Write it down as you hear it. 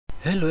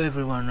Hello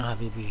everyone,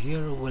 Habibi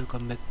here.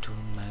 Welcome back to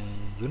my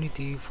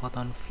Unity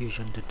Photon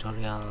Fusion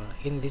tutorial.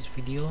 In this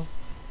video,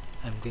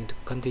 I'm going to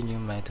continue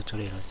my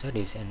tutorial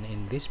series, and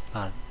in this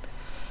part,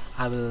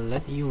 I will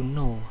let you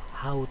know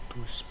how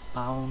to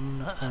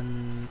spawn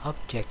an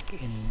object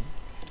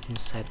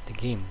inside the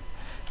game.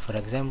 For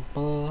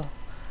example,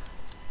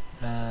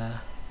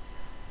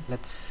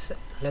 let's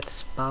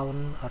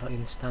spawn or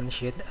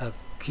instantiate a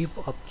cube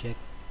object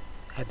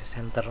at the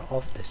center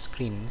of the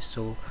screen,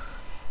 so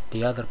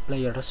the other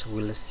players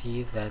will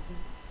see that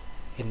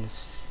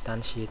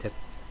instantiated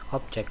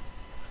object.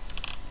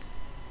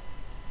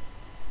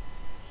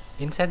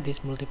 Inside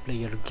this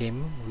multiplayer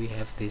game, we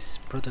have this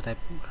prototype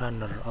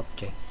runner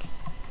object.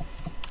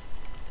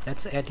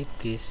 Let's edit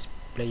this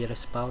player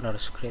spawner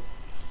script.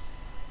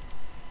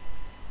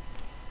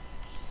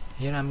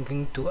 Here I'm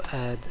going to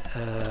add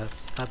a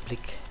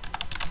public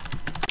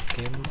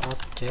game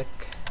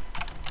object.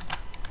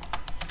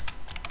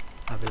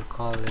 I will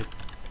call it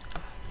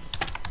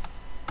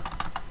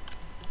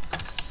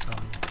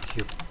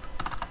cube.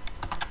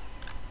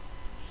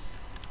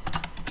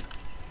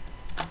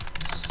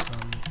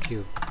 Some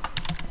cube.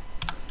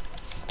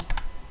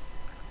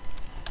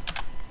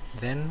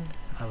 Then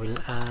I will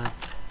add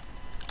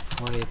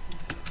void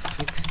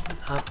fixed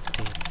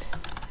update.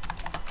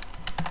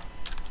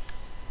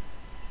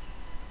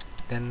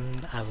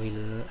 Then I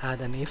will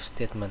add an if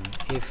statement.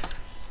 If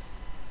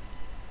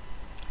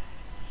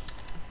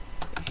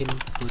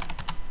input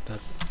dot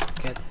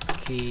get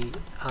key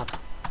up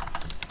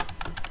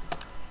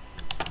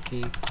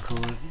key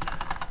code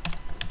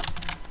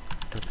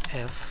dot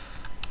f,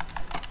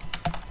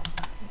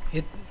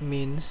 it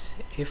means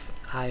if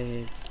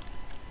I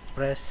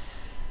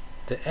press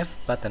the F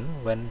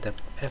button when the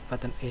F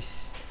button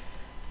is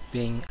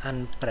being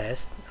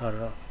unpressed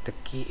or the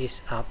key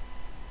is up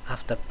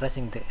after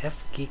pressing the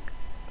F key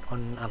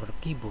on our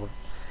keyboard,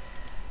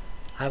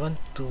 I want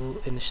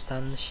to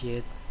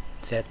instantiate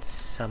that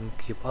some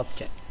cube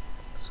object.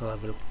 So I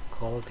will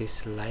call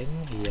this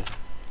line here.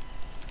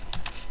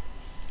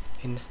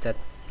 Instead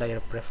player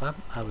prefab,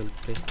 I will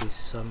place this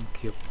some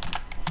cube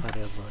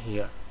variable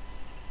here.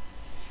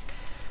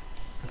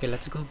 Okay,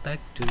 let's go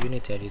back to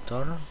Unity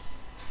editor.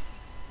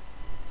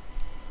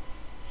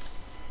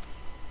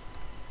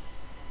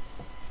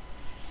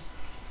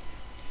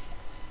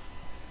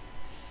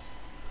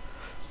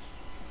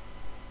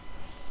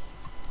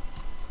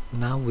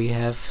 Now we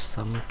have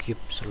some cube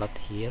slot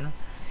here,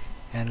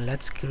 and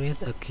let's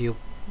create a cube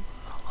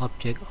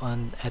object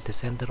at the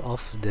center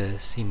of the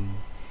scene.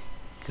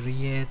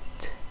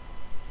 Create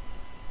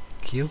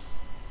cube,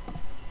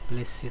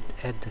 place it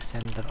at the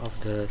center of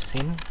the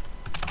scene.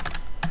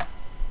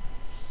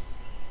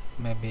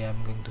 Maybe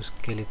I'm going to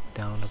scale it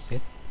down a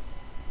bit.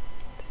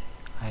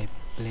 I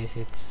place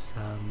it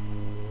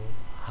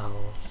somehow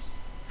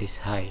this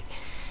high,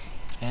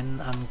 and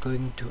I'm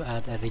going to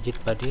add a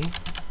rigid body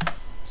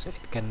so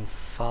it can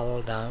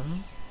fall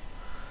down.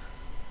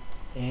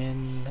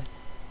 And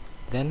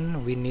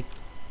then we need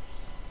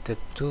the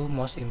two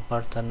most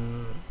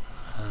important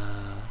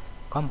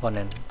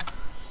component,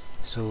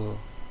 so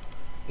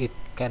it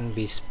can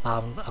be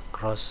spawned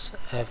across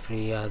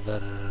every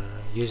other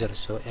user,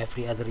 so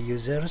every other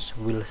users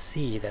will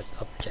see that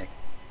object.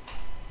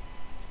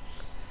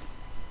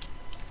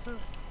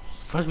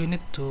 First we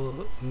need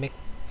to make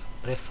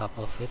prefab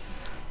of it,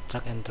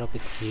 drag and drop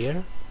it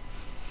here.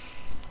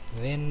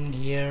 Then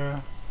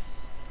here,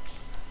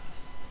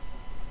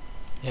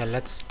 yeah,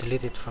 let's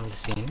delete it from the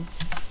scene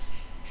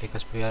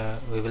because we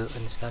will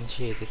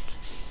instantiate it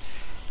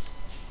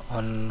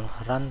on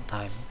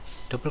runtime.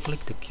 Double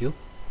click the cube.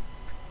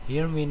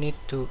 Here we need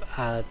to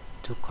add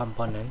two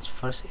components.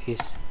 First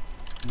is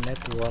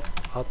network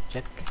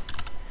object,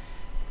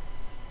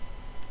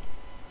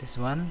 this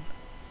one,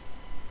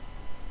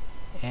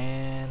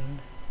 and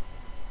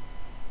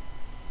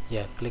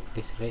yeah, click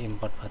this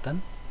re-import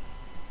button,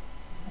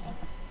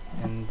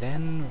 and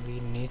then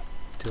we need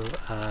to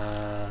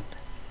add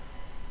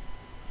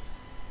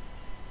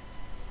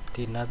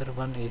the another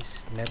one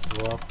is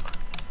network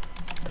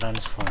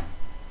transform.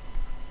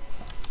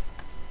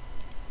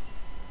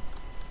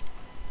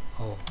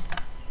 Oh,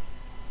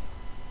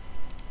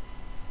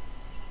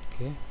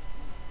 okay.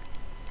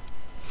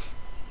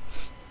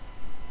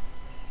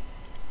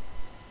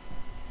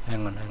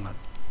 Hang on.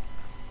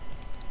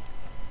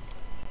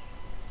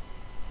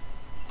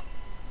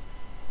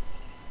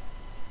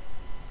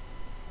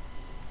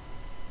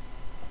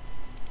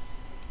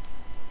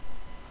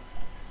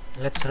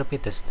 Let's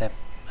repeat the step.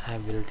 I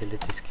will delete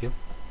this cube.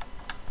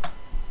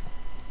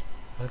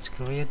 Let's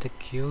create the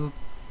cube,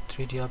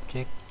 3D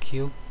object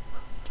cube,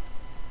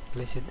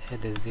 place it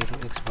at the 0,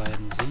 x, y,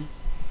 and z,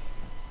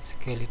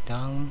 scale it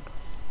down,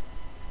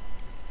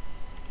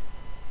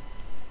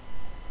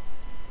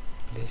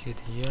 place it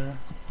here,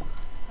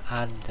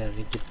 add the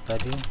rigid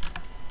body,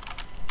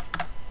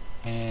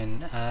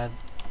 and add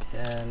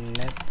a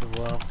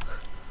network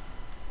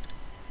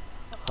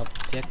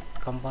object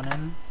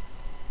component,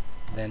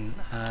 then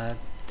add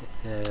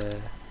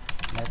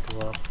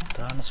network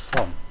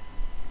transform,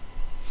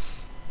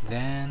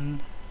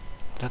 then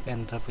drag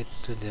and drop it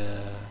to the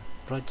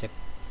project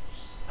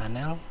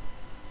panel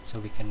so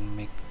we can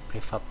make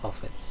prefab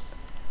of it.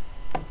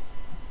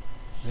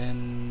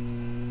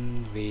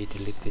 Then we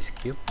delete this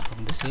cube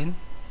from the scene.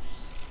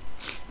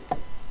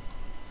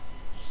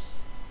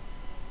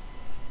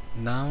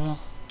 Now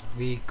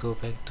we go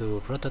back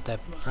to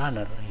prototype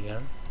runner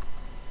here,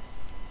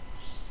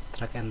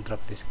 drag and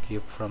drop this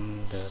cube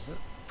from the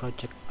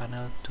project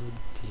panel to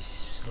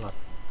this slot.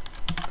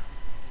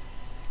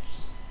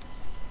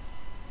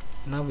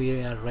 Now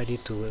we are ready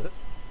to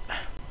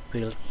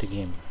build the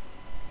game.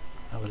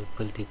 I will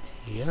build it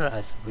here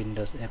as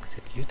Windows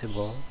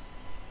executable.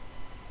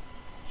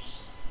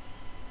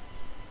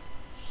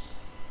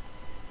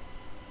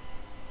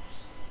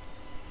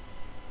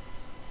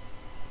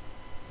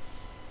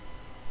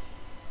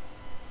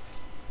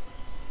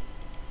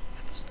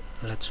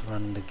 Let's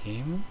run the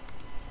game.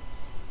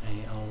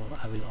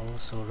 I will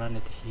also run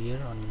it here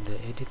on the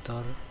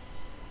editor.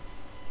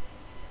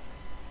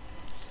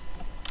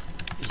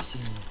 PC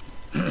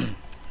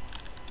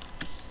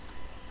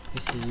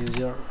PC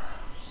user.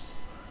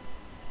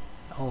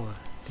 Oh,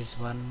 this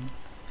one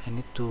I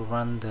need to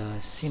run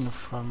the scene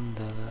from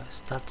the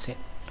start scene.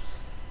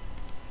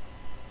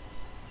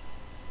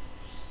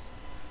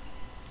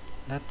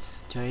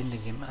 Let's join the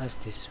game as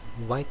this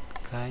white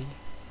guy.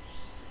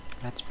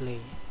 Let's play.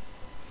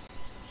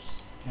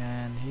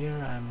 And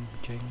here I'm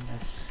joining a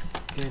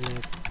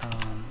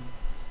skeleton.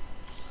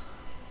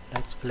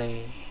 Let's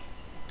play.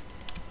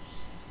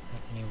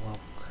 Let me walk.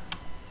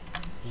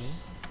 Okay.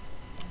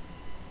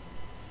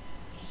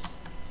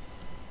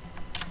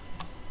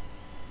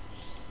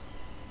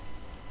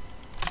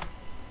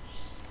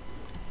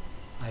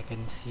 I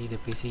can see the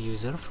PC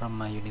user from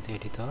my unit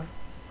editor.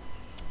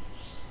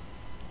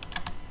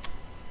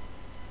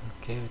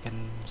 Okay, we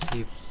can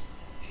see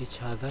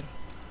each other.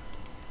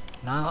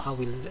 Now I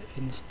will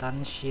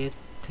instantiate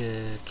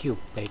the cube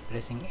by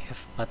pressing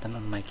F button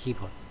on my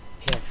keyboard.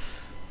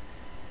 F.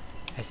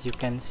 As you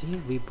can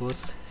see, we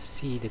both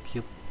see the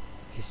cube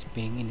is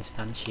being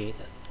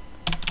instantiated.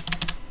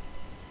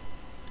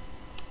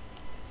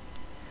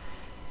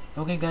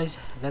 Okay guys,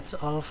 that's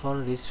all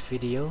for this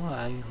video.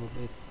 I hope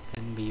it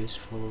can be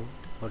useful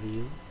for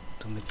you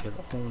to make your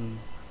own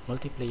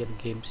multiplayer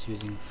games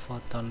using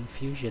Photon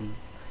Fusion.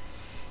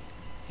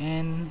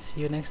 And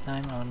see you next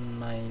time on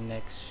my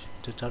next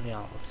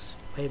tutorials.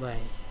 Bye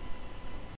bye.